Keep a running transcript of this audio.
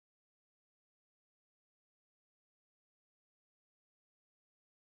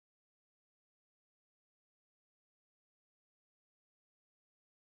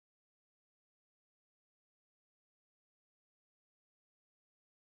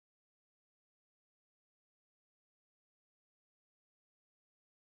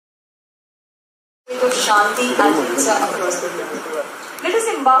of Shanti and Hinsa across the world. Let us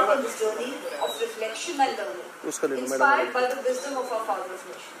embark on this journey of reflection and learning, inspired by the wisdom of our father's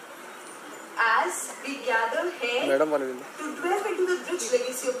nation. As we gather here to delve into the rich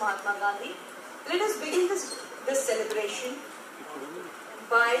legacy of Mahatma Gandhi, let us begin this celebration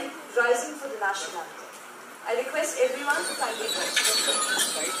by rising for the national anthem. I request everyone to kindly rise.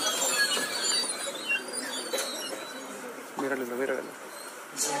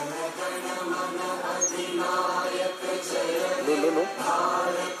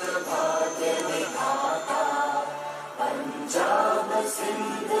 Punjab,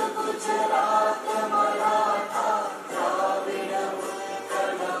 Sindh, Gujarat, Maratha, Dravida,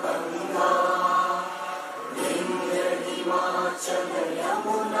 Utkal, Banga, Vindhya, Himachal,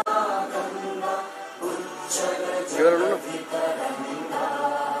 Yamuna, Ganga, Uchchal, Jagaditaranga,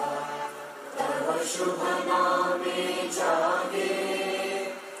 Tava Shubha Naame Jage,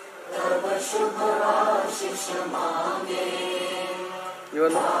 Tava Shubha Ashish Mange,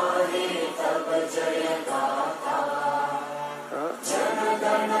 Gahe Tab Jaya Gata,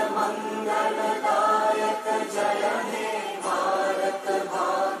 Janagan Mangal Dayak Jaya He Bharat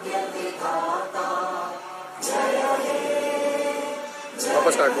Bhagya Vidhata, Jaya He, Jaya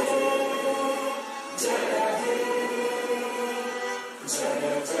He, Jaya He,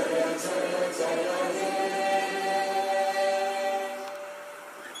 Jaya Jaya Jaya Jaya He.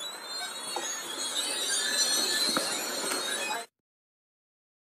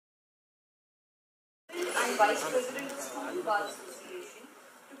 Vice President of School Bar Association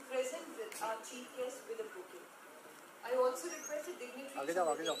to present with our chief guest with a bouquet. I also request the dignitaries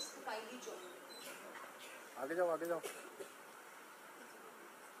of the guests to kindly join me.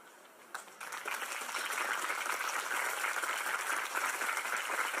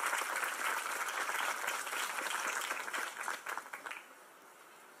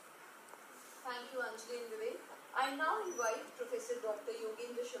 Thank you, Anjali and Vivek. I now invite Professor Dr.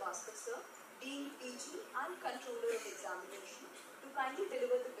 Yogendra Srivastava sir, Dean PG and Controller of Examination, to kindly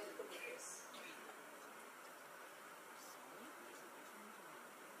deliver the welcome address.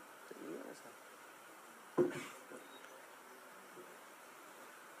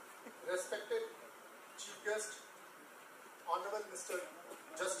 Respected Chief Guest, Honorable Mr.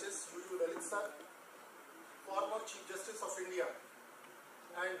 Justice Lalit sir, former Chief Justice of India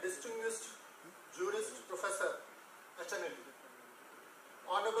and distinguished Jurist Professor HNLU,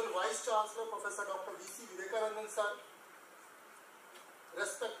 Honorable Vice-Chancellor Professor Dr. Vivekanandan sir,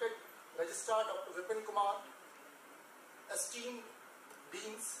 respected Registrar Dr. Vivekanandan, esteemed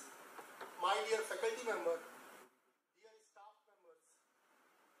Deans, my dear faculty member, dear staff members,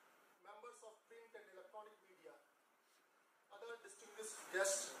 members of print and electronic media, other distinguished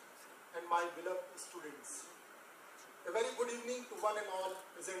guests, and my beloved students. A very good evening to one and all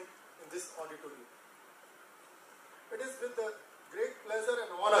present in this auditorium. It is with the great pleasure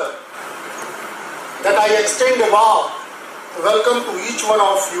and honor that I extend a warm welcome to each one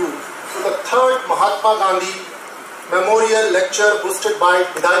of you to the third Mahatma Gandhi Memorial Lecture hosted by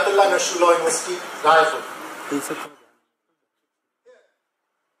Hidayatullah National University, Raipur. Here,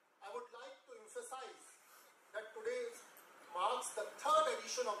 I would like to emphasize that today marks the third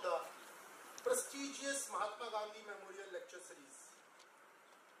edition of the prestigious Mahatma Gandhi Memorial Lecture Series.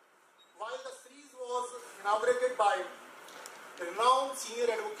 While the series was inaugurated by renowned senior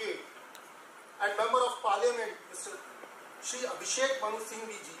advocate and member of Parliament, Mr. Shri Abhishek Manu Singh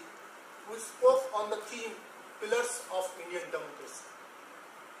ji, who spoke on the theme Pillars of Indian Democracy.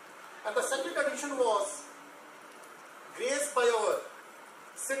 And the second edition was graced by our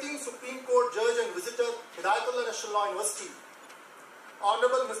sitting Supreme Court Judge and Visitor, Hidayatullah National University,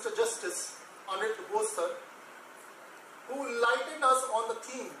 Honorable Mr. Justice Anil Bose sir, who enlightened us on the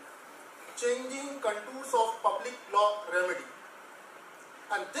theme Changing Contours of Public Law Remedy.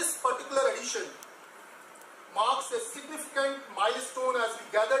 And this particular edition marks a significant milestone as we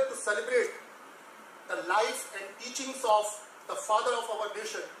gather to celebrate the life and teachings of the father of our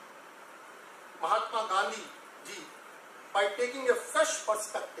nation, Mahatma Gandhi ji, by taking a fresh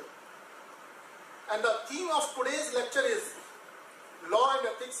perspective. And the theme of today's lecture is Law and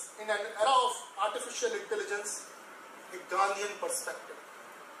Ethics in an Era of Artificial Intelligence, a Gandhian Perspective,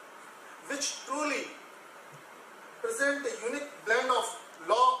 which truly present a unique blend of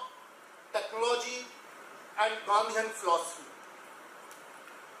law, technology, and Gandhian philosophy.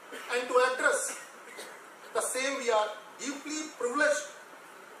 And to address the same, we are deeply privileged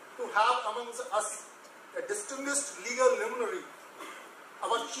to have amongst us a distinguished legal luminary,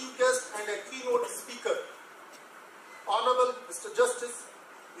 our chief guest and a keynote speaker, Honorable Mr. Justice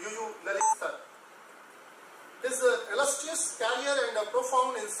Lalit sir. His illustrious career and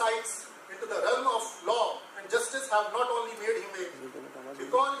profound insights into the realm of law and justice have not only made him a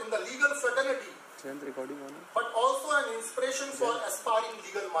beacon in the legal fraternity, but also an inspiration for aspiring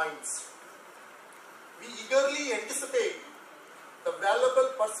legal minds. We eagerly anticipate the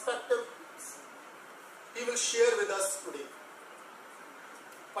valuable perspectives he will share with us today.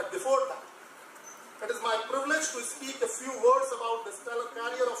 But before that, it is my privilege to speak a few words about the stellar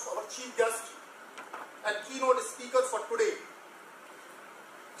career of our chief guest and keynote speaker for today.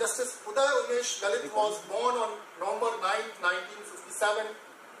 Justice UMESH Lalit was born on November 9, 1957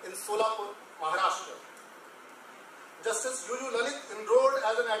 in Solapur, Maharashtra. Justice Lalit enrolled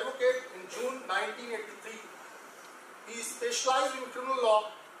as an advocate in June 1983. He specialized in criminal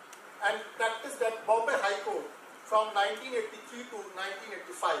law and practiced at Bombay High Court from 1983 to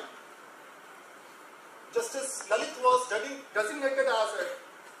 1985. Justice Lalit was designated as a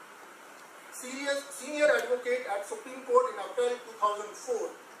senior advocate at Supreme Court in April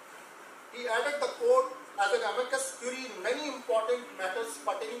 2004. He added the court as an amicus curiae in many important matters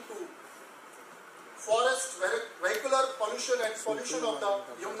pertaining to forest, vehicular pollution and pollution of the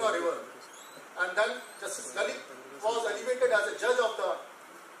Yamuna River. And then Justice Lalit was elevated as a judge of the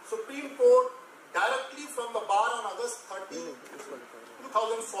Supreme Court directly from the bar on August 13,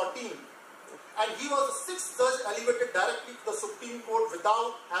 2014. And he was the sixth judge elevated directly to the Supreme Court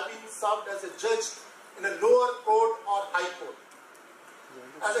without having served as a judge in a lower court or high court.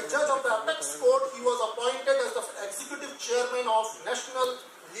 As a judge of the Apex Court, he was appointed as the executive chairman of National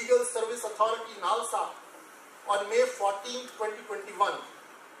Legal Service Authority, NALSA, on May 14, 2021.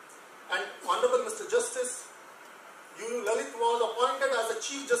 And Honorable Mr. Justice Lalit was appointed as the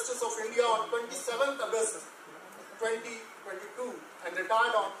Chief Justice of India on 27th August 2022 and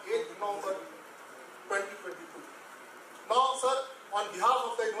retired on 8th November 2022. Now, sir, on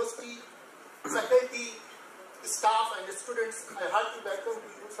behalf of the university, faculty, staff and students, I heartily welcome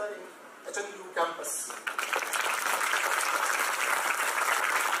you, sir, in HNLU campus.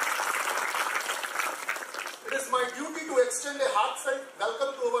 It is my duty to extend a heartfelt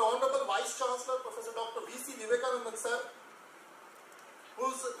welcome to our Honorable Vice-Chancellor, Professor Dr. V.C. Vivekanandan, sir,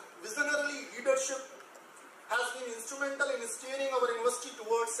 whose visionary leadership has been instrumental in steering our university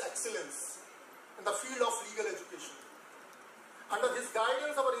towards excellence in the field of legal education. Under his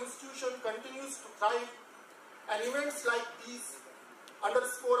guidance, our institution continues to thrive, and events like these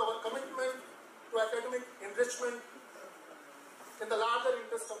underscore our commitment to academic enrichment in the larger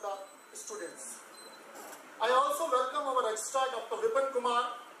interest of the students. I also welcome our registrar, Dr. Vipin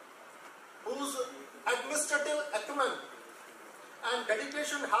Kumar, whose administrative acumen and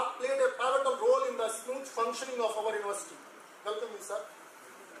dedication have played a pivotal role in the smooth functioning of our university. Welcome you, sir.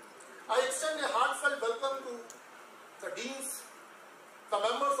 I extend a heartfelt welcome to the deans, the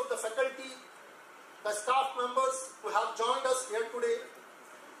members of the faculty, the staff members who have joined us here today.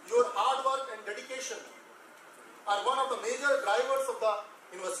 Your hard work and dedication are one of the major drivers of the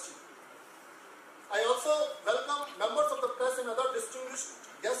university. I also welcome members of the press and other distinguished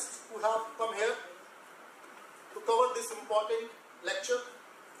guests who have come here to cover this important lecture.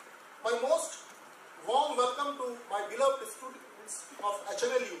 My most warm welcome to my beloved students of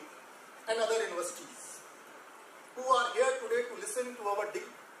HNLU and other universities who are here today to listen to our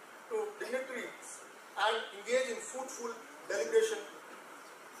dignitaries and engage in fruitful deliberation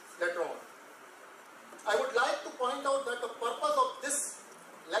later on. I would like to point out that the purpose of this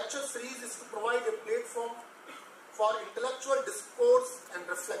lecture series is to provide a platform for intellectual discourse and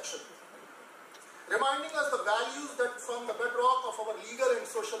reflection, reminding us the values that form the bedrock of our legal and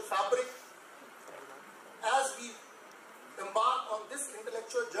social fabric. As we embark on this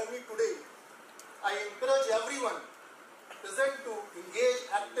intellectual journey today, I encourage everyone present to engage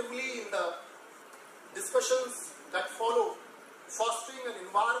actively in the discussions that follow, fostering an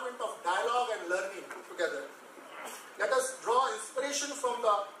environment of dialogue and learning together. Let us draw inspiration from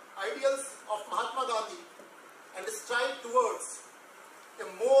the ideals of Mahatma Gandhi and strive towards a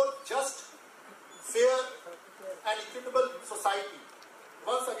more just, fair and equitable society.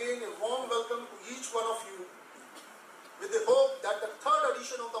 Once again, a warm welcome to each one of you, with the hope that the third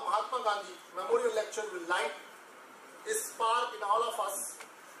edition of the Mahatma Gandhi Memorial Lecture will light a spark in all of us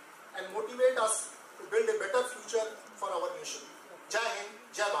and motivate us to build a better future for our nation. Jai Hind,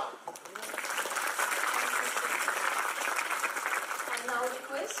 Jai Bharat. I now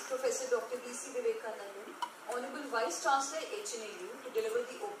request Professor Dr. V.C. Vivekanandan, Honorable Vice-Chancellor HNLU, to deliver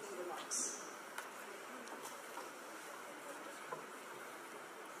the opening remarks.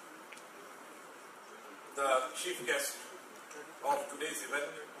 The chief guest of today's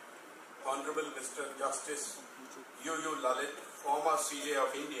event, Honorable Mr. Justice Lalit, former CJ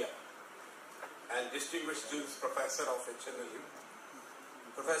of India and distinguished Jurist Professor of HNLU,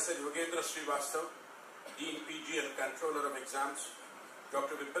 Professor Yogendra Srivastav, Dean PG and Controller of Exams,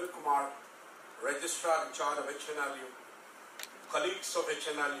 Dr. Vipin Kumar, Registrar in charge of HNLU, colleagues of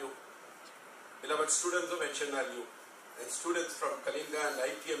HNLU, beloved students of HNLU, and students from Kalinga and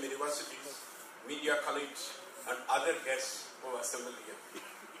ITM universities, media colleagues, and other guests who have assembled here.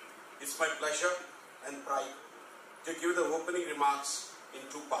 It's my pleasure and pride to give the opening remarks in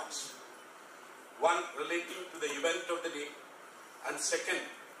two parts. One relating to the event of the day, and second,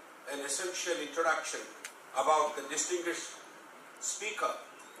 an essential introduction about the distinguished speaker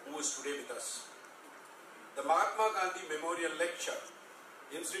who is today with us. The Mahatma Gandhi Memorial Lecture,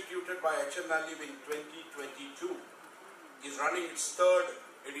 instituted by HNLU in 2022, is running its third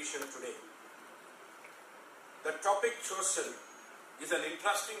edition today. The topic chosen is an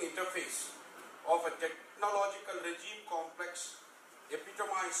interesting interface of a technological regime complex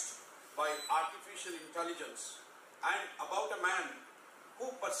epitomized by artificial intelligence and about a man who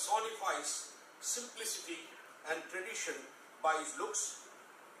personifies simplicity and tradition by his looks,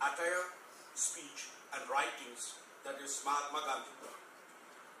 attire, speech and writings, that is Mahatma Gandhi.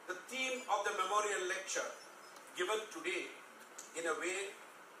 The theme of the memorial lecture given today in a way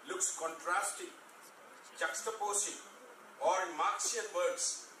looks contrasting, juxtaposing, or in Marxian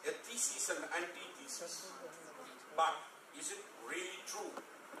words, a thesis and antithesis. But is it really true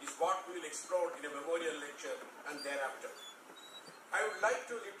is what we will explore in a memorial lecture and thereafter. I would like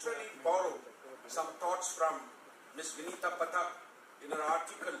to literally borrow some thoughts from Ms. Vinita Pathak in her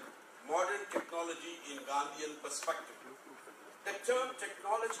article, Modern Technology in Gandhian Perspective. The term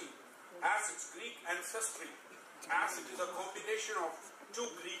technology has its Greek ancestry, as it is a combination of two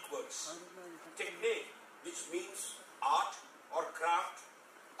Greek words, techne, which means art or craft,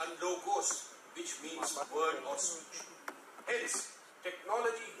 and logos, which means word or speech. Hence,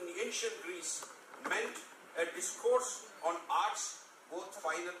 technology in ancient Greece meant a discourse on arts, both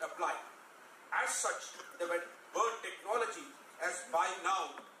fine and applied. As such, the word technology has by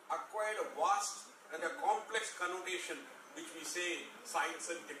now acquired a vast and a complex connotation, which we say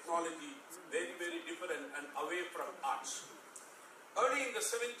science and technology, very, very different and away from arts. Early in the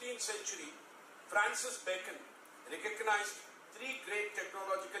 17th century, Francis Bacon recognized three great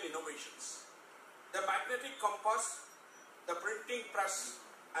technological innovations: the magnetic compass, the printing press,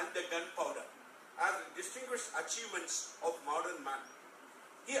 and the gunpowder as distinguished achievements of modern man.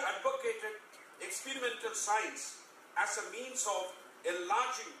 He advocated experimental science as a means of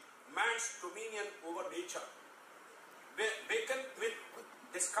enlarging man's dominion over nature. Bacon, with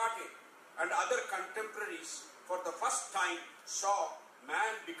Descartes and other contemporaries, for the first time saw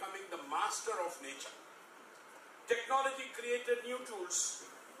man becoming the master of nature. Technology created new tools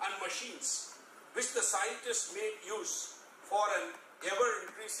and machines which the scientists made use for an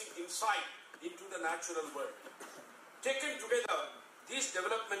ever-increasing insight into the natural world. Taken together, these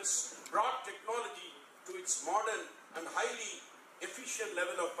developments brought technology to its modern and highly efficient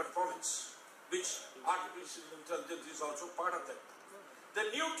level of performance, which artificial intelligence is also part of that. The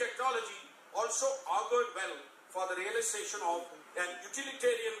new technology also augured well for the realization of an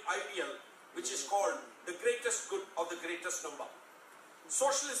utilitarian ideal, which is called the greatest good of the greatest number.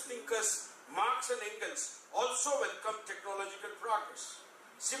 Socialist thinkers Marx and Engels also welcomed technological progress.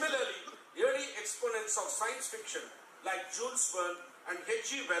 Similarly, early exponents of science fiction like Jules Verne and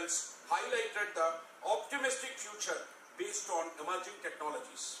H.G. Wells highlighted the optimistic future based on emerging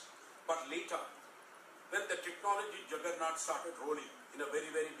technologies. But later, when the technology juggernaut started rolling in a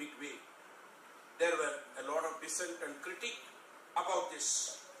very, very big way, there were a lot of dissent and critique about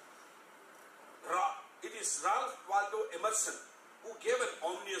this. It is Ralph Waldo Emerson who gave an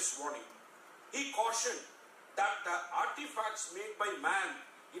ominous warning. He cautioned that the artifacts made by man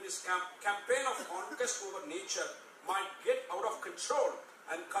in his campaign of conquest over nature might get out of control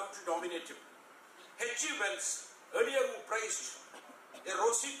and come to dominate him. H.G. Wells, earlier who praised a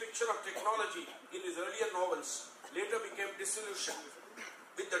rosy picture of technology in his earlier novels, later became disillusioned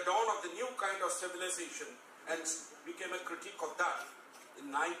with the dawn of the new kind of civilization and became a critique of that.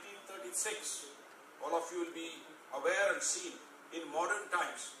 In 1936, all of you will be aware and seen, in modern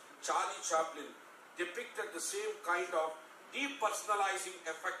times, Charlie Chaplin depicted the same kind of depersonalizing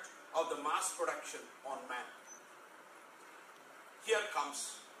effect of the mass production on man. Here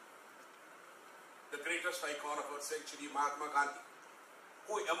comes the greatest icon of our century, Mahatma Gandhi,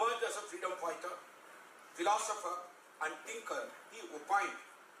 who emerged as a freedom fighter, philosopher and thinker. He opined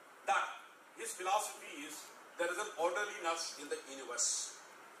that his philosophy is there is an orderliness in the universe.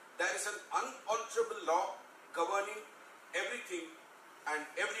 There is an unalterable law governing everything and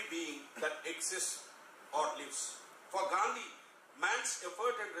every being that exists or lives. For Gandhi, man's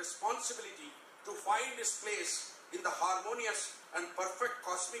effort and responsibility to find his place in the harmonious and perfect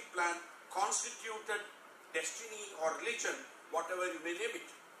cosmic plan constituted destiny or religion, whatever you may name it.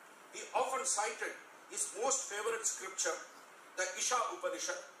 He often cited his most favorite scripture, the Isha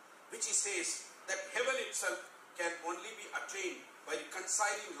Upanishad, which he says that heaven itself can only be attained by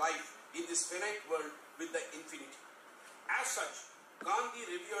reconciling life in this finite world with the infinity. As such, Gandhi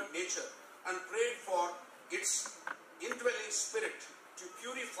revered nature and prayed for its indwelling spirit to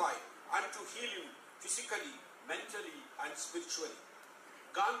purify and to heal him physically, mentally and spiritually.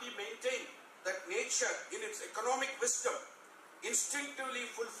 Gandhi maintained that nature in its economic wisdom instinctively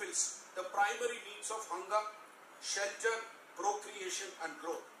fulfills the primary needs of hunger, shelter, procreation and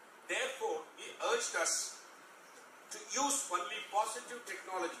growth. Therefore, he urged us to use only positive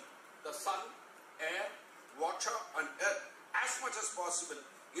technology, the sun, air, water and earth as much as possible,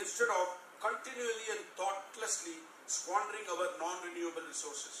 instead of continually and thoughtlessly squandering our non-renewable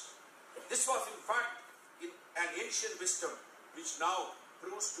resources. This was in fact an ancient wisdom which now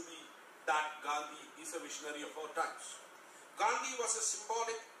proves to be that Gandhi is a visionary of our times. Gandhi was a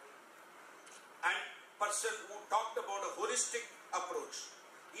symbolic and person who talked about a holistic approach.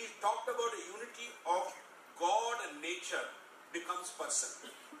 He talked about a unity of God and nature becomes person.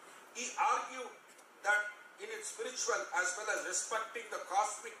 He argued that in its spiritual as well as respecting the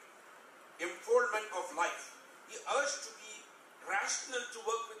cosmic enfoldment of life, he urged to be rational to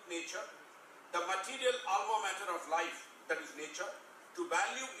work with nature, the material alma mater of life, that is nature, to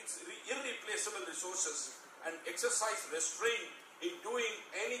value its irreplaceable resources and exercise restraint in doing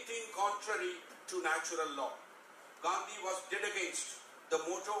anything contrary to natural law. Gandhi was dead against the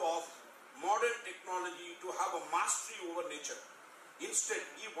motto of modern technology to have a mastery over nature. Instead,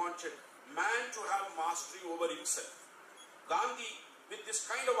 he wanted man to have mastery over himself. Gandhi, with this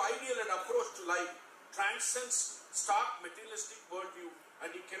kind of ideal and approach to life, transcends stark materialistic worldview,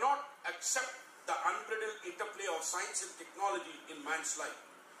 and he cannot accept the unbridled interplay of science and technology in man's life.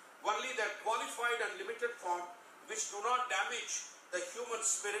 Only their qualified and limited form, which do not damage the human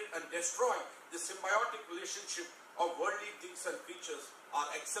spirit and destroy the symbiotic relationship of worldly things and creatures, are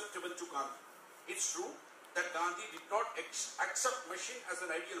acceptable to Gandhi. It's true that Gandhi did not accept machine as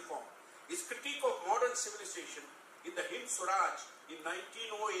an ideal form. His critique of modern civilization in the Hind Swaraj in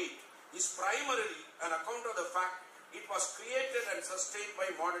 1908 is primarily an account of the fact it was created and sustained by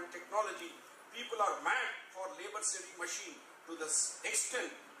modern technology. People are mad for labor-saving machine to the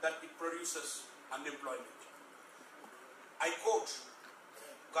extent that it produces unemployment. I quote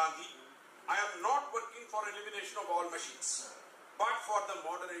Gandhi, "I am not working for elimination of all machines, but for the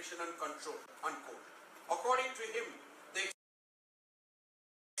moderation and control," unquote. According to him, the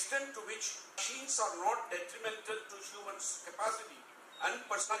extent to which machines are not detrimental to humans' capacity and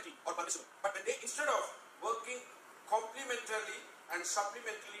personality or permissible, but when they, instead of working complementarily and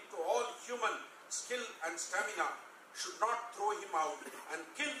supplementarily to all human skill and stamina, should not throw him out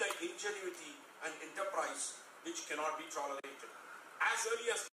and kill the ingenuity and enterprise which cannot be tolerated. As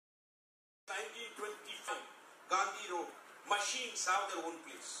early as 1925, Gandhi wrote, "Machines have their own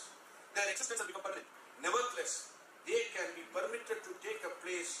place. Their existence has become permanent. Nevertheless, they can be permitted to take a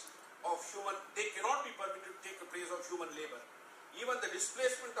place of human, they cannot be permitted to take a place of human labor. Even the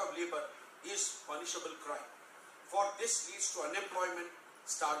displacement of labor is punishable crime. For this leads to unemployment,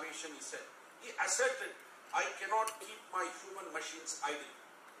 starvation," he said. He asserted, "I cannot keep my human machines idle.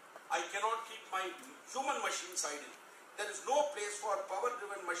 I cannot keep my human machines idle. There is no place for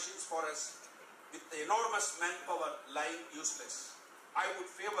power-driven machines for us, with the enormous manpower lying useless. I would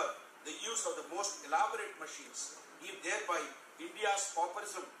favor the use of the most elaborate machines, if thereby India's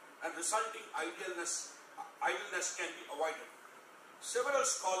pauperism and resulting idleness can be avoided." Several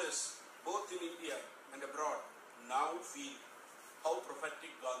scholars, both in India and abroad, now feel how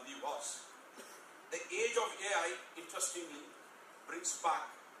prophetic Gandhi was. The age of AI, interestingly, brings back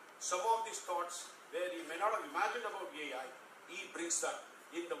some of these thoughts where you may not have imagined about AI. He brings that.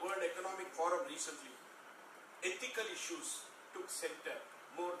 In the World Economic Forum recently, ethical issues took center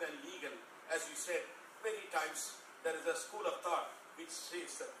more than legal. As we said, many times there is a school of thought which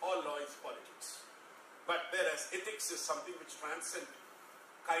says that all law is politics. But whereas ethics is something which transcends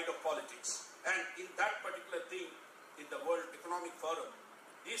kind of politics. And in that particular thing, in the World Economic Forum,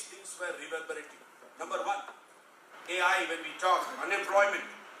 these things were reverberating. Number one, AI, when we talk unemployment,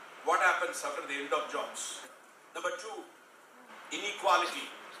 what happens after the end of jobs? Number two, inequality.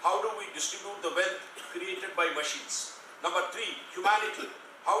 How do we distribute the wealth created by machines? Number three, humanity.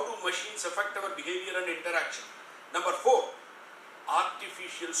 How do machines affect our behavior and interaction? Number four,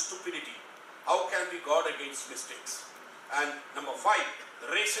 artificial stupidity. How can we guard against mistakes? And number five,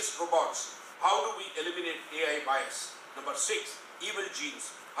 racist robots. How do we eliminate AI bias? Number six, evil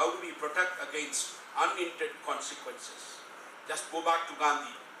genes? How do we protect against unintended consequences? Just go back to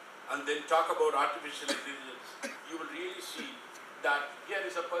Gandhi and then talk about artificial intelligence. You will really see that here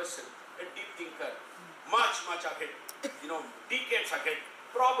is a person, a deep thinker, much ahead, decades ahead,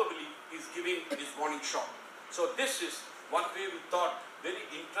 probably is giving his warning shot. So this is one way we thought very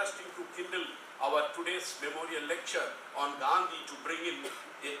interesting to kindle our today's memorial lecture on Gandhi, to bring in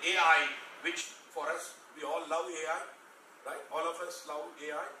AI, which for us, we all love AI, right? All of us love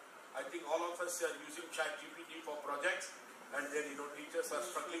AI. I think all of us are using ChatGPT for projects, and then teachers are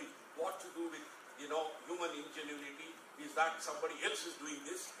struggling what to do with human ingenuity. Is that somebody else is doing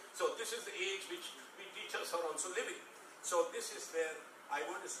this? So this is the age which we teachers are also living. So this is where I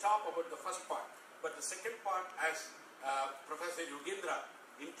want to stop about the first part. But the second part, as Professor Yogendra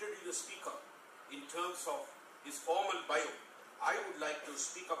introduced the speaker in terms of his formal bio, I would like to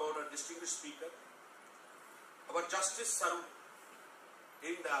speak about a distinguished speaker. Our justice served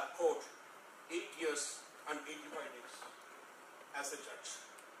in the court 8 years and 85 days as a judge,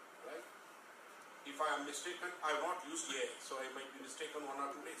 right? If I am mistaken, I have not used AI, so I might be mistaken 1 or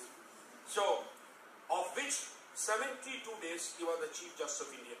 2 days. So, of which 72 days he was the Chief Justice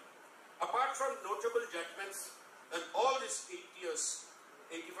of India. Apart from notable judgments and all these 8 years,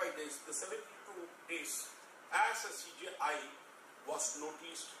 85 days, the 72 days as a CJI was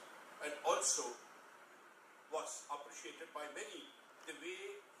noticed and also was appreciated by many, the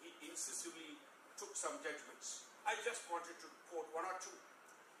way he incisively took some judgments. I just wanted to quote 1 or 2.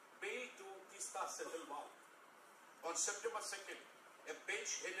 Bail to Tista Setalwal. On September 2nd, a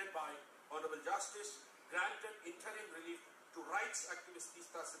bench headed by Honorable Justice granted interim relief to rights activist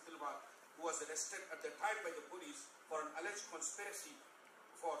Tista Setalwal, who was arrested at the time by the police for an alleged conspiracy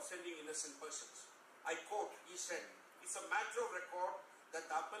for sending innocent persons. I quote, he said, "It's a matter of record that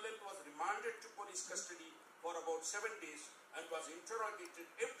the appellant was remanded to police custody for about 7 days and was interrogated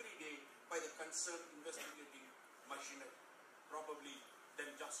every day by the concerned investigating machinery." Probably then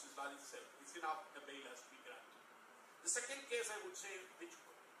Justice Lalit said, it's enough, a bail has to be granted. The second case I would say, which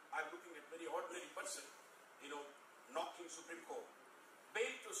I'm looking at very ordinary person, knocking Supreme Court.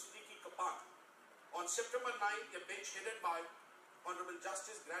 Bail to Siddiqui Kapan. On September 9th, a bench headed by Honorable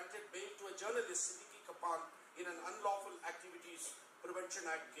Justice granted bail to a journalist, Siddiqui Kapan, in an unlawful activities Prevention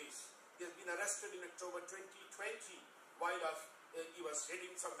Act case. He has been arrested in October 2020 while he was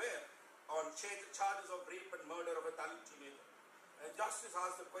heading somewhere on charges of rape and murder of a Dalit teenager. Justice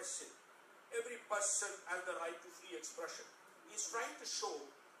asked the question, every person has the right to free expression. He is trying to show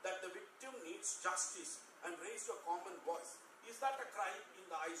that the victim needs justice and raise a common voice. Is that a crime in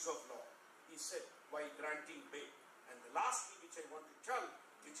the eyes of law? He said while granting bail. And the lastly, which I want to tell,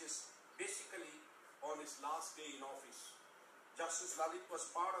 which is basically on his last day in office, Justice Lalit was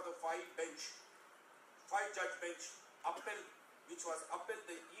part of the 5-judge bench upheld, which was upheld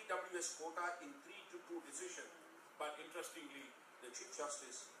the EWS quota in 3-2 decision. But interestingly, the Chief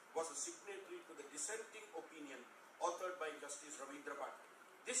Justice was a signatory to the dissenting opinion authored by Justice Ravindra Bhatt.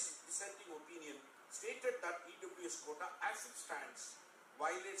 This dissenting opinion stated that EWS quota as it stands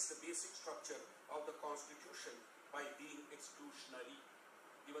violates the basic structure of the Constitution by being exclusionary,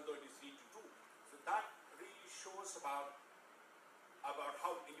 even though it is 3-2. So that really shows about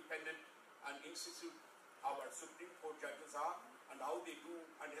how independent and incisive our Supreme Court judges are and how they do,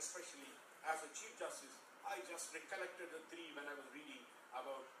 and especially as a Chief Justice, I just recollected the 3 when I was reading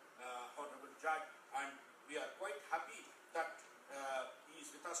about Honorable Judge, and we are quite happy that he is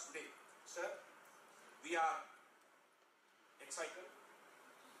with us today. Sir, we are excited,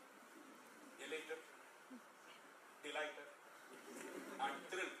 elated, delighted, and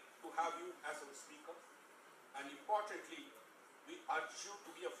thrilled to have you as our speaker. And importantly, we urge you to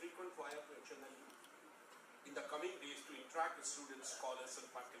be a frequent flyer to HNLU in the coming days to interact with students, scholars, and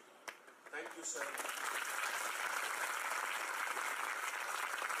faculty. Thank you, sir.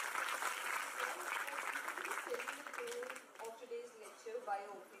 Of today's lecture by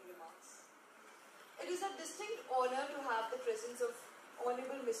your opening remarks. It is a distinct honor to have the presence of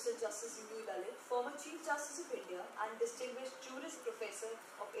Honorable Mr. Justice UD Lalit, former Chief Justice of India and distinguished Jurist Professor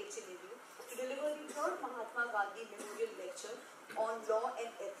of HNLU, to deliver the 3rd Mahatma Gandhi Memorial Lecture on Law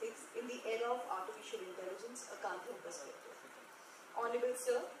and Ethics in the Era of Artificial Intelligence, a Gandhian Perspective. Honorable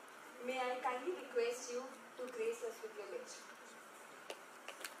Sir, may I kindly request you to grace us with your lecture.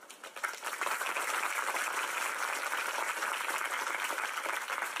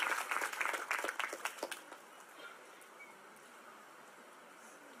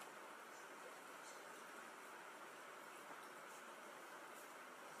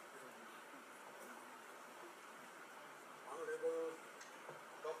 Honorable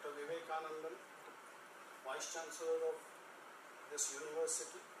Dr. Vivekanandan, Vice-Chancellor of this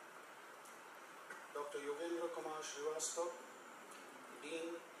university, Dr. Yogendra Kumar Srivastav,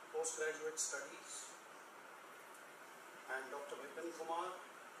 Dean, Postgraduate Studies, and Dr. Vipin Kumar,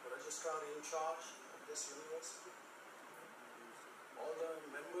 Registrar in charge of this university, all the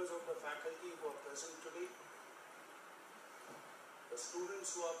members of the faculty who are present today, the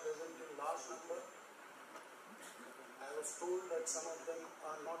students who are present in large number. I was told that some of them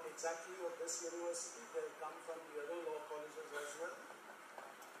are not exactly of this university, they come from the other law colleges as well.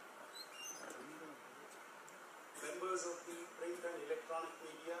 Members of the print and electronic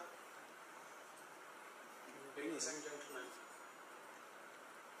media, ladies and gentlemen.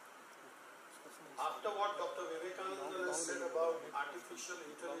 After what Dr. Vivekanandan has said about artificial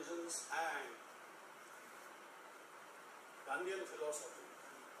intelligence and Gandhian philosophy,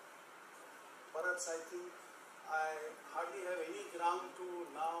 perhaps I think I hardly have any ground to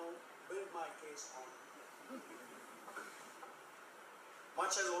now build my case on.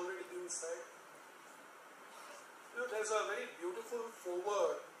 Much has already been said. You know, there's a very beautiful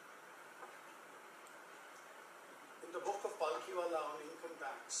foreword in the book of Palkiwala on income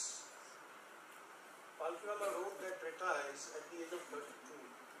tax. Palkiwala wrote that treatise at the age of 32.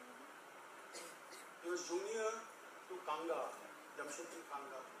 He was junior to Kanga, Jamshedji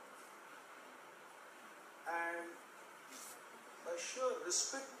Kanga. And by sheer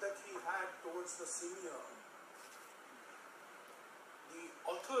respect that he had towards the senior, the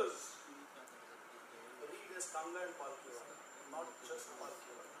authors read as Kanga and Palkiwala, not just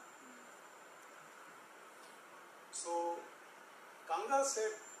Palkiwala. So, Kanga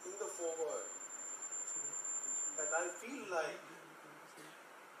said in the foreword that I feel like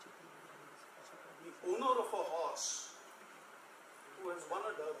the owner of a horse who has won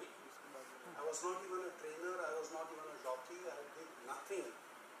a derby. I was not even a trainer, I was not even a jockey, I did nothing.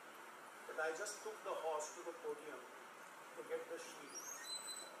 But I just took the horse to the podium to get the shield.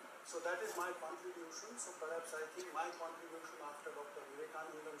 So that is my contribution. So perhaps I think my contribution after Dr.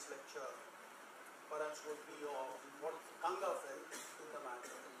 Vivekanandan's lecture perhaps would be of what Kanga felt in the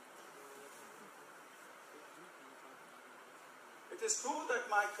matter. It is true that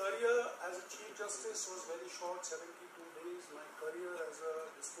my career as a Chief Justice was very short, 72 days. My career as a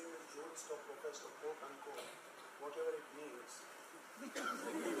distinguished jurist or professor, quote unquote, whatever it means,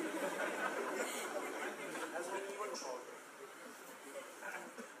 has been even shorter.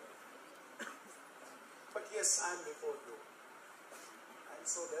 But yes, I am before you. And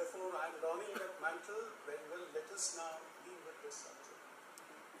so therefore I am donning that mantle. Very well, let us now deal with this subject.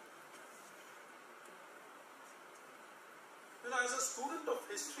 You know, as a student of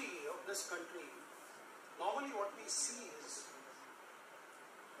history of this country, normally what we see is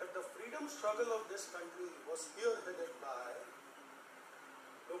that the freedom struggle of this country was spearheaded by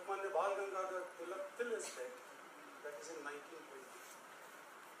Lokmanya Bal Gangadhar Tilak till his death, that is in 1920.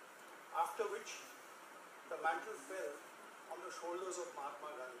 After which the mantle fell on the shoulders of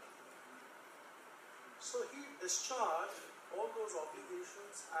Mahatma Gandhi. So he discharged all those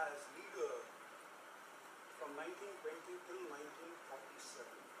obligations as leader from 1920 till 1947.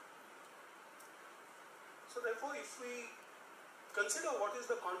 So therefore, if we consider what is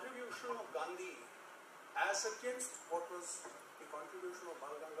the contribution of Gandhi as against what was the contribution of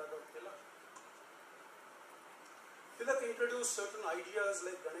Bal Gangadhar Tilak. Tilak introduced certain ideas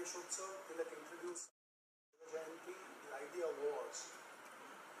like Ganeshotsav. Tilak introduced Jayanti. The idea was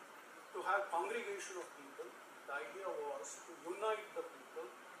to have congregation of people. The idea was to unite the people,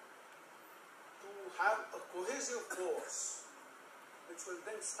 to have a cohesive force which will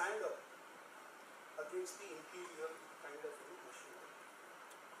then stand up against the imperial kind of machinery.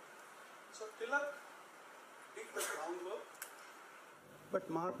 So Tilak did the groundwork, but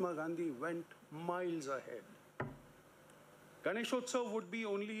Mahatma Gandhi went miles ahead. Ganeshotsav would be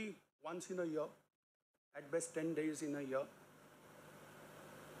only once in a year, at best 10 days in a year.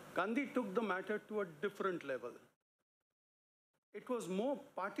 Gandhi took the matter to a different level. It was more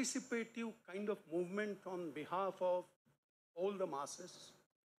participative kind of movement on behalf of all the masses,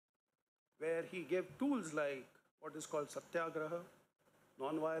 where he gave tools like what is called satyagraha,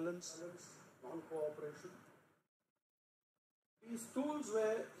 non-violence, non-cooperation. These tools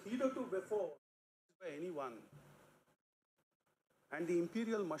were hitherto before by anyone. And the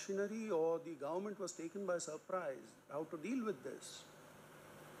imperial machinery or the government was taken by surprise how to deal with this.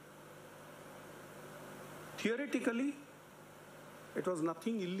 Theoretically, it was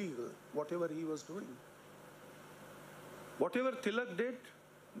nothing illegal, whatever he was doing. Whatever Tilak did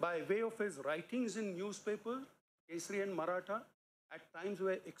by way of his writings in newspapers, Kesari and Maratha, at times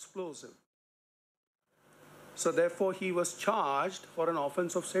were explosive. So therefore he was charged for an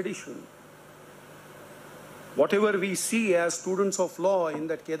offense of sedition. Whatever we see as students of law in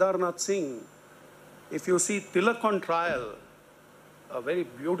that Kedarnath Singh, if you see Tilak on Trial, a very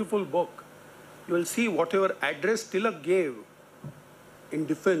beautiful book, you will see whatever address Tilak gave in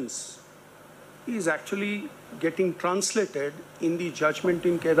defense is actually getting translated in the judgment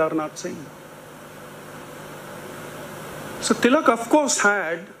in Kedarnath Singh. So Tilak, of course,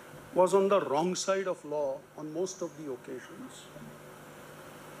 was on the wrong side of law on most of the occasions.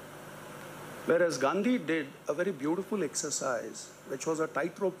 Whereas Gandhi did a very beautiful exercise, which was a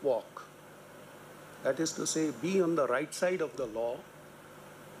tightrope walk. That is to say, be on the right side of the law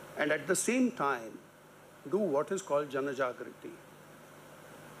and at the same time do what is called Janajagriti.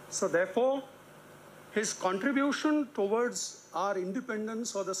 So therefore, his contribution towards our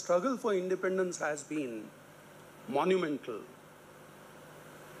independence or the struggle for independence has been monumental.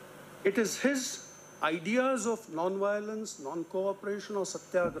 It is his ideas of non-violence, non-cooperation or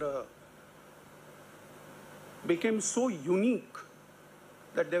satyagraha became so unique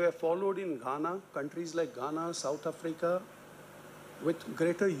that they were followed in Ghana, countries like Ghana, South Africa, with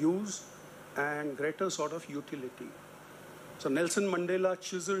greater use and greater sort of utility. So Nelson Mandela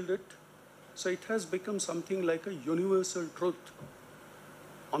chiseled it. So it has become something like a universal truth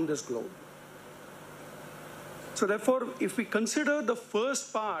on this globe. So therefore, if we consider the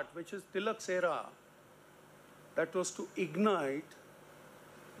first part, which is Tilak's era, that was to ignite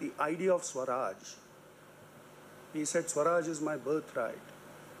the idea of Swaraj. He said, Swaraj is my birthright.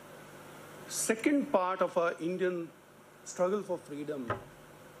 Second part of our Indian struggle for freedom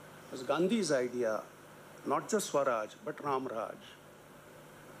was Gandhi's idea, not just Swaraj, but Ramraj.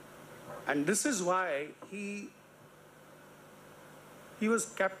 And this is why he was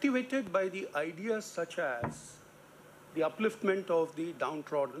captivated by the ideas such as the upliftment of the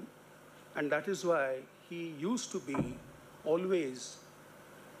downtrodden, and that is why he used to be always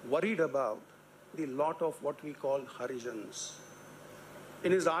worried about the lot of what we call Harijans.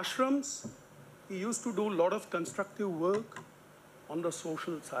 In his ashrams, he used to do a lot of constructive work on the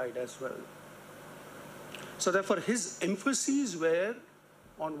social side as well. So therefore, his emphases were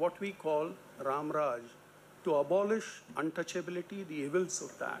on what we call Ramraj, to abolish untouchability, the evils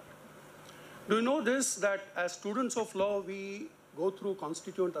of that. Do you know this, that as students of law, we go through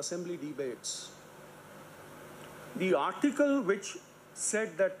Constituent Assembly debates. The article which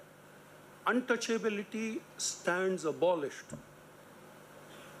said that untouchability stands abolished,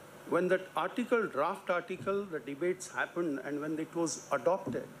 when that article, draft article, the debates happened, and when it was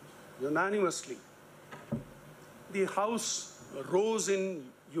adopted unanimously, the House rose in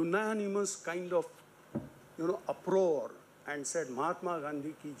unanimous kind of, uproar and said, Mahatma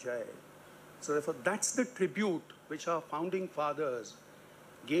Gandhi ki jai. So therefore, that's the tribute which our founding fathers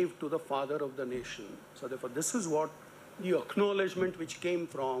gave to the father of the nation. So therefore, this is what the acknowledgement which came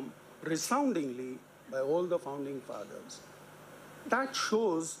from resoundingly by all the founding fathers. That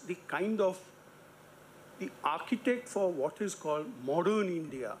shows the kind of the architect for what is called modern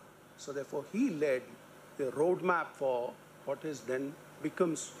India. So therefore, he led the roadmap for what is then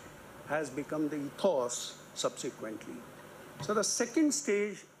has become the ethos subsequently. So the second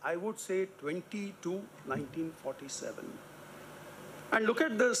stage, I would say 20 to 1947. And look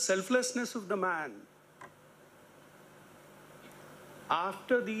at the selflessness of the man.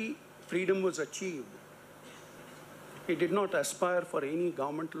 After the freedom was achieved, he did not aspire for any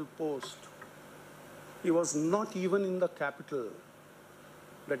governmental post. He was not even in the capital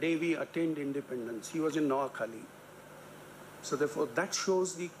the day we attained independence. He was in Noakhali. So therefore, that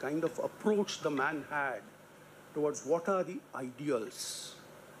shows the kind of approach the man had towards what are the ideals.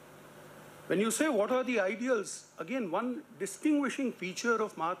 When you say what are the ideals, again, one distinguishing feature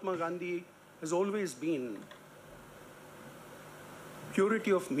of Mahatma Gandhi has always been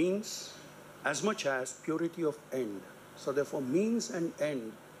purity of means as much as purity of end. So therefore, means and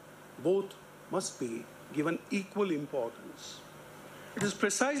end both must be given equal importance. It is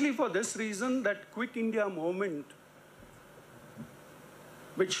precisely for this reason that Quit India movement,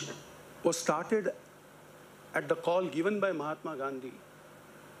 which was started at the call given by Mahatma Gandhi,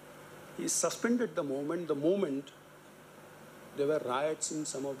 he suspended the movement the moment there were riots in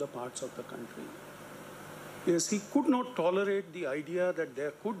some of the parts of the country. Yes, he could not tolerate the idea that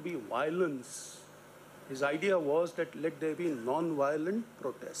there could be violence. His idea was that let there be non-violent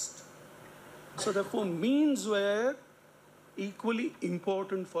protest. So therefore, means were equally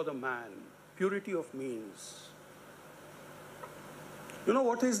important for the man, purity of means. You know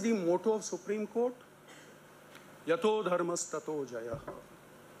what is the motto of Supreme Court? Yato dharmas tato jaya.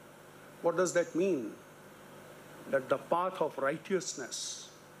 What does that mean? That the path of righteousness,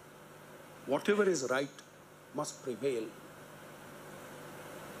 whatever is right, must prevail.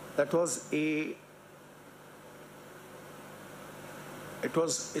 That was a It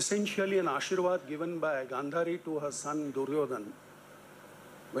was essentially an Ashirwad given by Gandhari to her son Duryodhan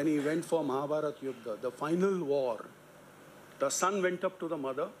when he went for Mahabharat Yuddha, the final war. The son went up to the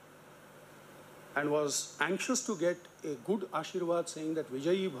mother and was anxious to get a good Ashirwad saying that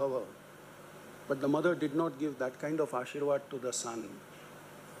Vijayi Bhava. But the mother did not give that kind of Ashirwad to the son.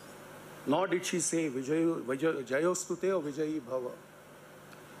 Nor did she say Jayostute or Vijayi Bhava.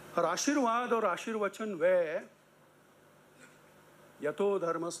 Her Ashirwad or Ashirvachan were Yato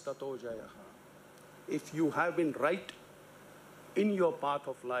Dharmas Tato Jayaha. If you have been right in your path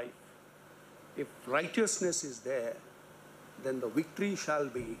of life, if righteousness is there, then the victory shall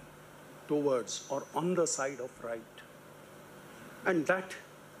be towards or on the side of right. And that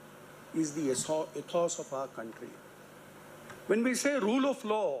is the ethos of our country. When we say rule of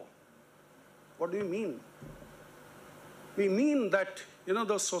law, what do we mean? We mean that,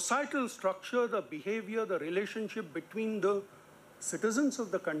 the societal structure, the behavior, the relationship between the citizens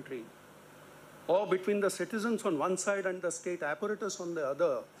of the country, or between the citizens on one side and the state apparatus on the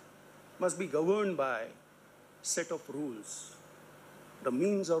other, must be governed by a set of rules. The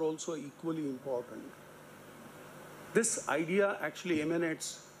means are also equally important. This idea actually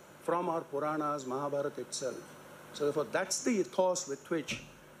emanates from our Puranas, Mahabharata itself. So therefore, that's the ethos with which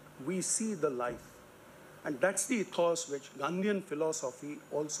we see the life. And that's the ethos which Gandhian philosophy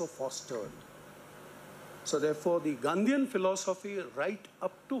also fostered. So therefore, the Gandhian philosophy right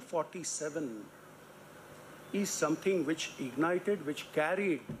up to 47 is something which ignited, which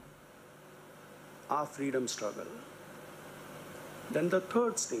carried our freedom struggle. Then the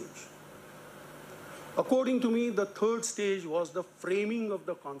third stage. According to me, the third stage was the framing of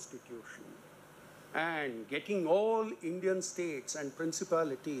the Constitution and getting all Indian states and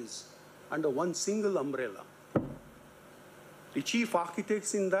principalities under one single umbrella. The chief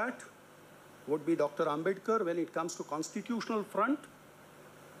architects in that would be Dr. Ambedkar when it comes to constitutional front,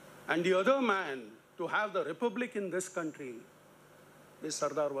 and the other man to have the republic in this country is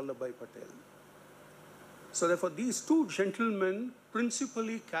Sardar Vallabhbhai Patel. So therefore, these two gentlemen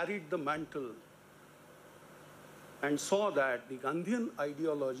principally carried the mantle and saw that the Gandhian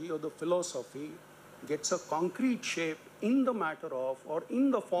ideology or the philosophy gets a concrete shape in the matter of, or in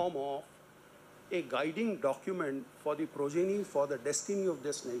the form of, a guiding document for the progeny, for the destiny of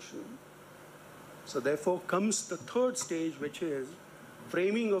this nation. So therefore comes the third stage, which is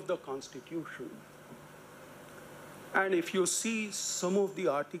framing of the Constitution. And if you see some of the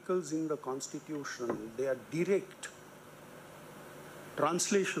articles in the Constitution, they are direct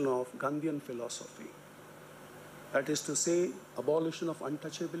translation of Gandhian philosophy. That is to say, abolition of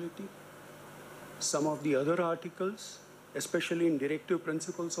untouchability. Some of the other articles, especially in directive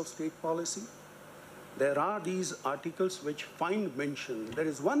principles of state policy, there are these articles which find mention. There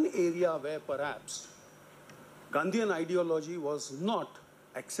is one area where perhaps Gandhian ideology was not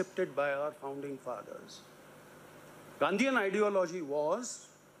accepted by our founding fathers. Gandhian ideology was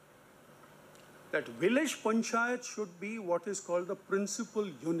that village panchayat should be what is called the principal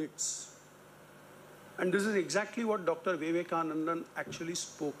units. And this is exactly what Dr. Vivekanandan actually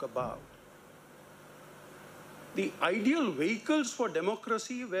spoke about. The ideal vehicles for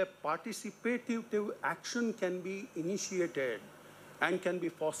democracy where participative action can be initiated and can be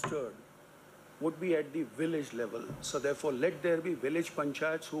fostered would be at the village level. So therefore, let there be village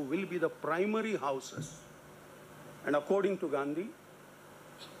panchayats who will be the primary houses. And according to Gandhi,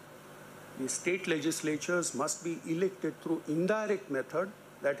 the state legislatures must be elected through indirect method.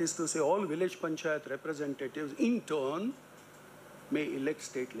 That is to say, all village panchayat representatives in turn may elect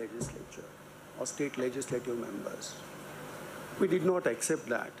state legislature or state legislative members. We did not accept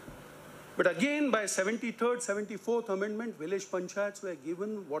that. But again, by 73rd, 74th Amendment, village panchayats were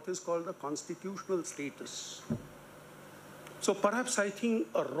given what is called the constitutional status. So perhaps I think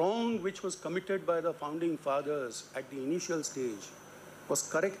a wrong which was committed by the founding fathers at the initial stage was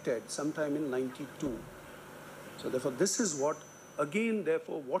corrected sometime in 92. So therefore, this is what, again,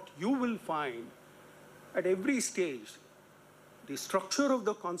 therefore, what you will find at every stage. The structure of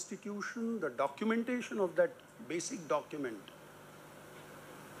the Constitution, the documentation of that basic document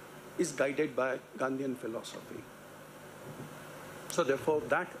is guided by Gandhian philosophy. So therefore,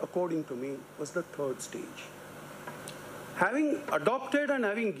 that, according to me, was the third stage. Having adopted and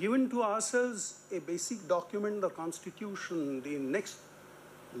having given to ourselves a basic document, the Constitution, the next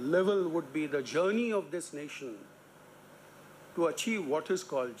level would be the journey of this nation to achieve what is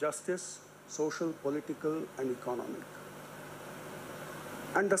called justice, social, political, and economic.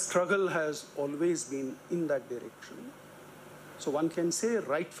 And the struggle has always been in that direction. So one can say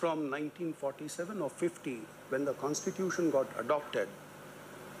right from 1947 or 50, when the Constitution got adopted,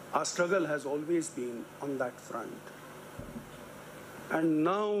 our struggle has always been on that front. And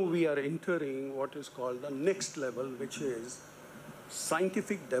now we are entering what is called the next level, which is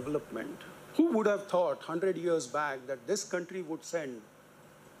scientific development. Who would have thought 100 years back that this country would send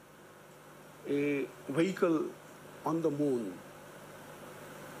a vehicle on the moon?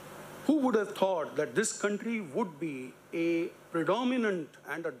 Who would have thought that this country would be a predominant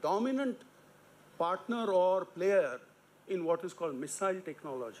and a dominant partner or player in what is called missile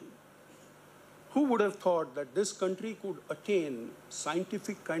technology? Who would have thought that this country could attain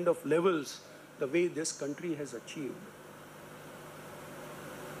scientific kind of levels the way this country has achieved?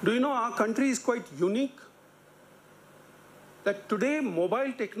 Do you know our country is quite unique? That today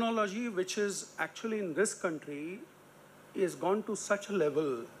mobile technology, which is actually in this country, is gone to such a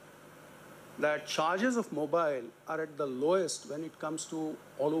level that charges of mobile are at the lowest when it comes to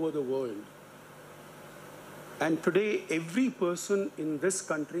all over the world. And today every person in this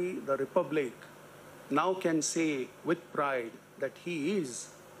country, the Republic, now can say with pride that he is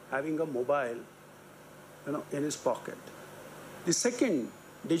having a mobile, in his pocket. The second,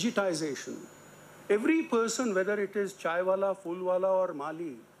 digitization. Every person, whether it is chaiwala, fulwala or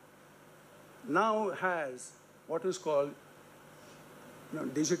mali, now has what is called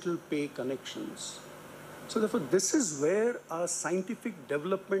digital pay connections. So therefore, this is where our scientific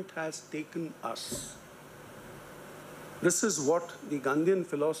development has taken us. This is what the Gandhian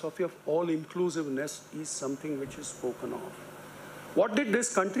philosophy of all-inclusiveness is something which is spoken of. What did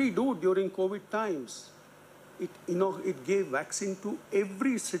this country do during COVID times? It gave vaccine to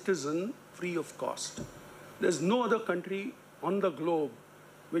every citizen free of cost. There's no other country on the globe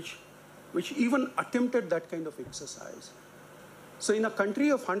which even attempted that kind of exercise. So in a country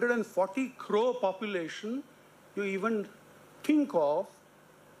of 140 crore population, you even think of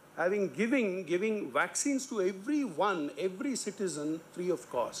giving vaccines to every citizen free of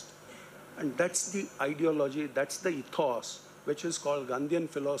cost. And that's the ideology, that's the ethos, which is called Gandhian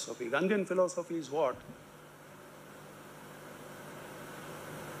philosophy. Gandhian philosophy is what?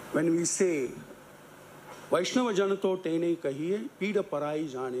 When we say, Vaishnava janato tene kahiye, pida parai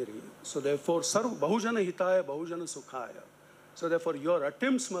jane re. So therefore, sarv bahujana hitaya, bahujana sukhaya. So therefore, your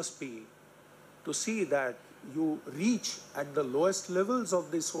attempts must be to see that you reach at the lowest levels of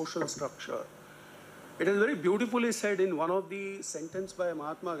the social structure. It is very beautifully said in one of the sentences by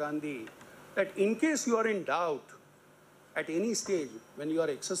Mahatma Gandhi that in case you are in doubt at any stage when you are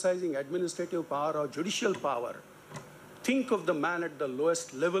exercising administrative power or judicial power, think of the man at the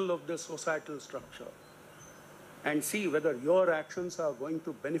lowest level of the societal structure and see whether your actions are going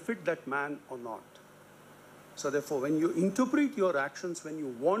to benefit that man or not. So therefore, when you interpret your actions, when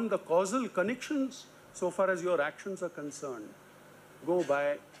you want the causal connections, so far as your actions are concerned, go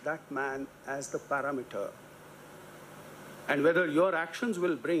by that man as the parameter. And whether your actions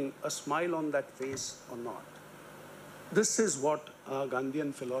will bring a smile on that face or not. This is what our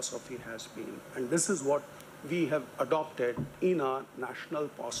Gandhian philosophy has been. And this is what we have adopted in our national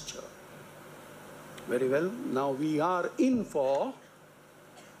posture. Very well. Now we are in for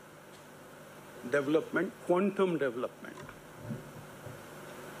development, quantum development.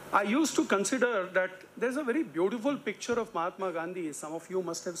 I used to consider that there's a very beautiful picture of Mahatma Gandhi. Some of you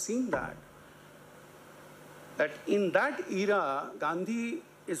must have seen that. That in that era, Gandhi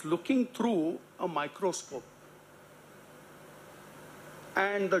is looking through a microscope.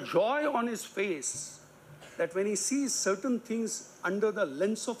 And the joy on his face, that when he sees certain things under the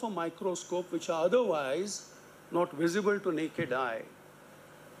lens of a microscope, which are otherwise not visible to naked eye,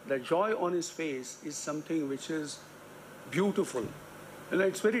 the joy on his face is something which is beautiful. And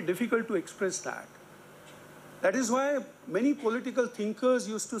it's very difficult to express that. That is why many political thinkers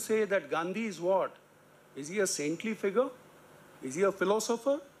used to say that Gandhi is what? Is he a saintly figure? Is he a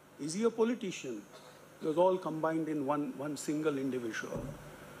philosopher? Is he a politician? It was all combined in one single individual.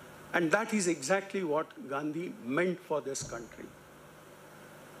 And that is exactly what Gandhi meant for this country.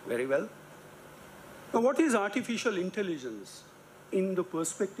 Very well. Now, what is artificial intelligence in the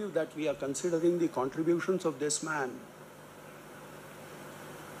perspective that we are considering the contributions of this man?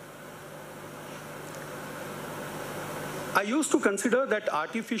 I used to consider that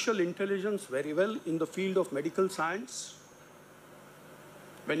artificial intelligence very well in the field of medical science.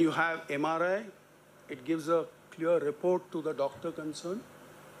 When you have MRI, it gives a clear report to the doctor concerned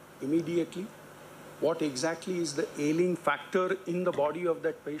immediately. What exactly is the ailing factor in the body of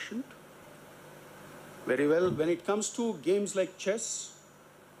that patient? Very well. When it comes to games like chess,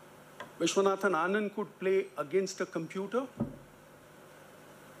 Vishwanathan Anand could play against a computer.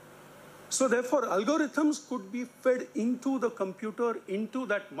 So therefore, algorithms could be fed into the computer, into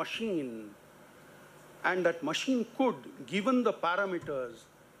that machine. And that machine could, given the parameters,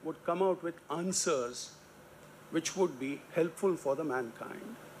 would come out with answers which would be helpful for the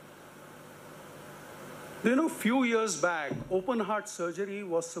mankind. You know, few years back, open heart surgery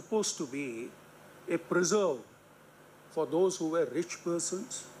was supposed to be a preserve for those who were rich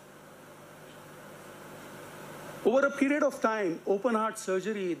persons. Over a period of time, open heart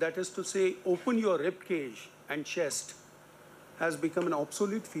surgery, that is to say, open your rib cage and chest, has become an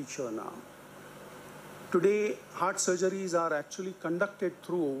obsolete feature now. Today, heart surgeries are actually conducted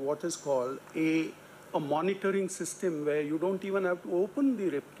through what is called a monitoring system where you don't even have to open the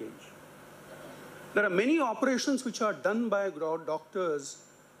rib cage. There are many operations which are done by doctors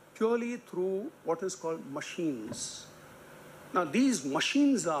purely through what is called machines. Now, these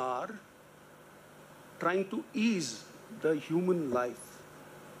machines are trying to ease the human life.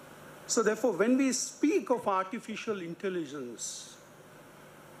 So therefore, when we speak of artificial intelligence,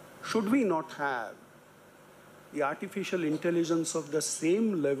 should we not have the artificial intelligence of the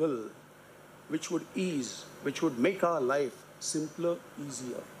same level which would ease, which would make our life simpler,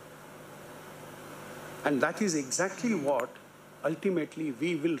 easier? And that is exactly what ultimately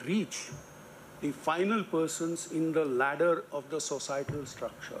we will reach the final persons in the ladder of the societal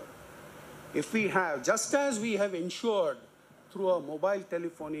structure. If we have, just as we have ensured through our mobile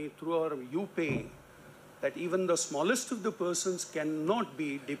telephony, through our UPay, that even the smallest of the persons cannot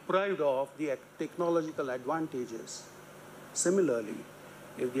be deprived of the technological advantages. Similarly,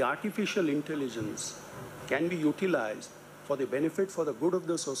 if the artificial intelligence can be utilized for the benefit, for the good of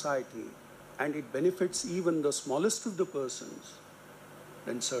the society, and it benefits even the smallest of the persons,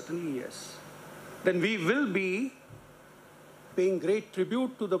 then certainly yes. Then we will be paying great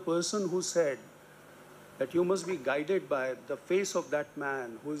tribute to the person who said that you must be guided by the face of that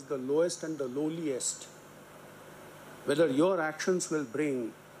man who is the lowest and the lowliest, whether your actions will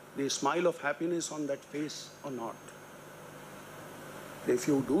bring the smile of happiness on that face or not. If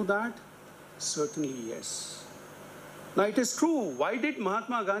you do that, certainly yes. Now it is true, why did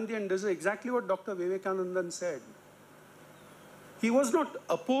Mahatma Gandhi, and this is exactly what Dr. Vivekanandan said, he was not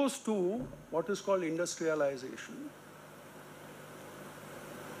opposed to what is called industrialization.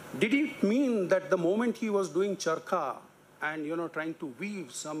 Did it mean that the moment he was doing charkha and, trying to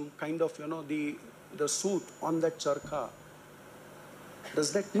weave some kind of, the suit on that charkha,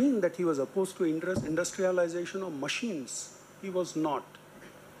 does that mean that he was opposed to industrialization of machines? He was not.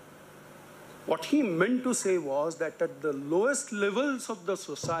 What he meant to say was that at the lowest levels of the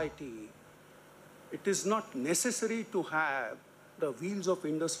society, it is not necessary to have the wheels of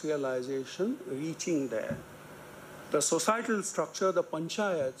industrialization reaching there. The societal structure, the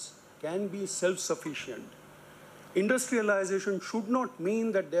panchayats, can be self-sufficient. Industrialization should not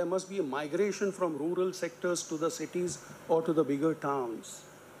mean that there must be a migration from rural sectors to the cities or to the bigger towns.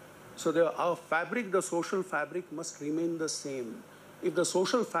 So our fabric, the social fabric, must remain the same. If the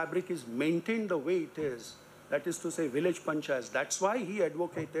social fabric is maintained the way it is, that is to say village panchayats, that's why he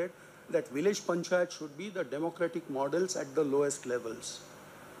advocated that village panchayats should be the democratic models at the lowest levels.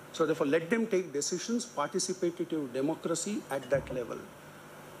 So therefore, let them take decisions, participative democracy at that level.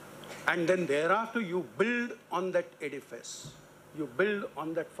 And then thereafter, you build on that edifice. You build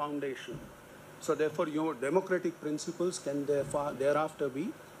on that foundation. So therefore, your democratic principles can thereafter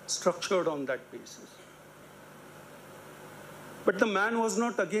be structured on that basis. But the man was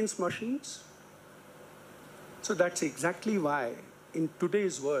not against machines. So that's exactly why in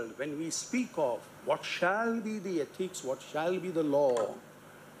today's world, when we speak of what shall be the ethics, what shall be the law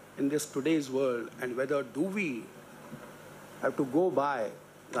in this today's world, and whether do we have to go by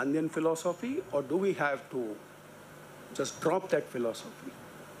Gandhian philosophy or do we have to just drop that philosophy?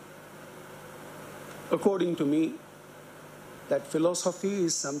 According to me, that philosophy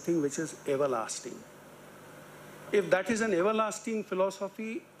is something which is everlasting. If that is an everlasting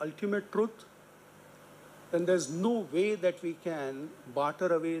philosophy, ultimate truth, then there's no way that we can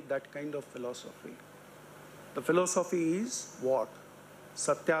barter away that kind of philosophy. The philosophy is what?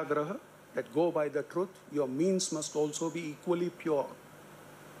 Satyagraha, that go by the truth. Your means must also be equally pure.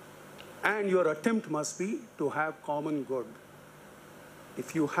 And your attempt must be to have common good.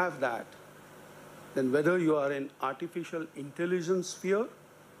 If you have that, then whether you are in artificial intelligence sphere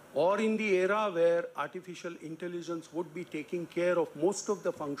or in the era where artificial intelligence would be taking care of most of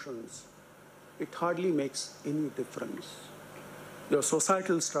the functions, it hardly makes any difference. Your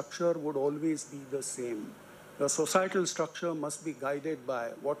societal structure would always be the same. Your societal structure must be guided by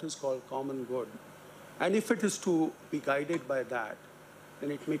what is called common good. And if it is to be guided by that, then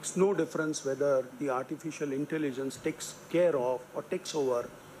it makes no difference whether the artificial intelligence takes care of or takes over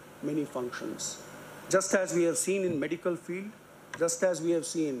many functions. Just as we have seen in medical field, just as we have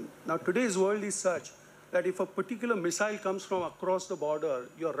seen. Now today's world is such that if a particular missile comes from across the border,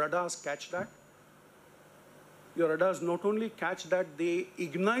 your radars catch that. your radars not only catch that, they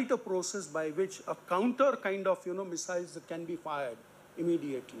ignite a process by which a counter kind of, missiles can be fired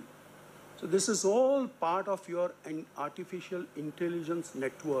immediately. So this is all part of your artificial intelligence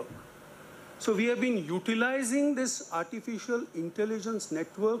network. So we have been utilizing this artificial intelligence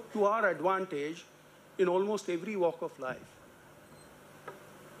network to our advantage in almost every walk of life.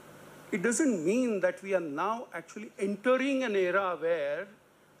 It doesn't mean that we are now actually entering an era where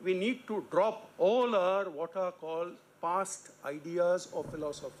we need to drop all our what are called past ideas or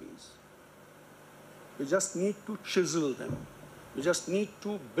philosophies. We just need to chisel them. We just need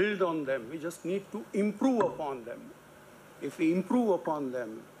to build on them. We just need to improve upon them. If we improve upon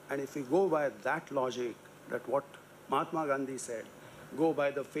them, and if we go by that logic, that what Mahatma Gandhi said, go by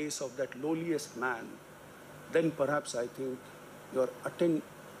the face of that lowliest man, then perhaps I think your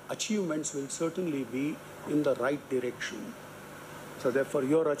achievements will certainly be in the right direction. So therefore,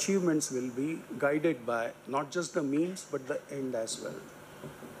 your achievements will be guided by not just the means, but the end as well.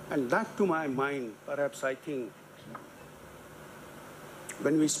 And that, to my mind, perhaps I think,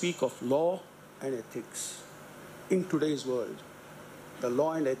 when we speak of law and ethics in today's world, the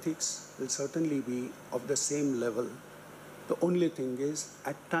law and ethics will certainly be of the same level. The only thing is,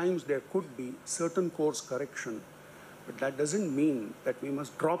 at times there could be certain course correction, but that doesn't mean that we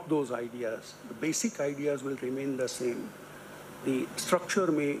must drop those ideas. The basic ideas will remain the same. The structure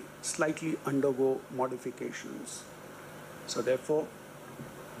may slightly undergo modifications. So therefore,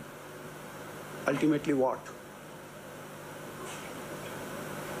 ultimately what?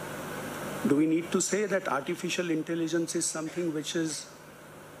 Do we need to say that artificial intelligence is something which is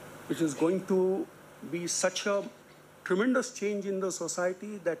going to be such a tremendous change in the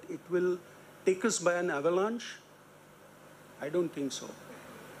society that it will take us by an avalanche? I don't think so.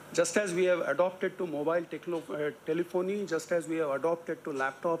 Just as we have adopted to mobile telephony, just as we have adopted to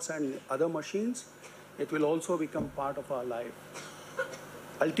laptops and other machines, it will also become part of our life.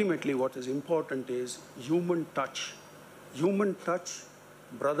 Ultimately, what is important is human touch. Human touch,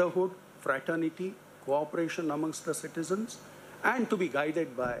 brotherhood, fraternity, cooperation amongst the citizens, and to be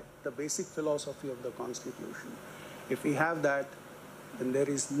guided by the basic philosophy of the Constitution. If we have that, then there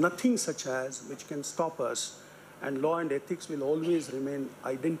is nothing such as which can stop us, and law and ethics will always remain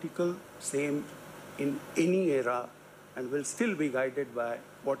identical, same in any era, and will still be guided by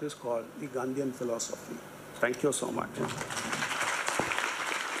what is called the Gandhian philosophy. Thank you so much.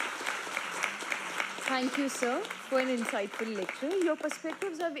 Thank you, sir, for an insightful lecture. Your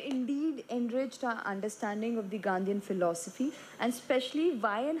perspectives have indeed enriched our understanding of the Gandhian philosophy, and especially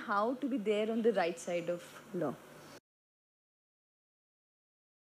why and how to be there on the right side of law.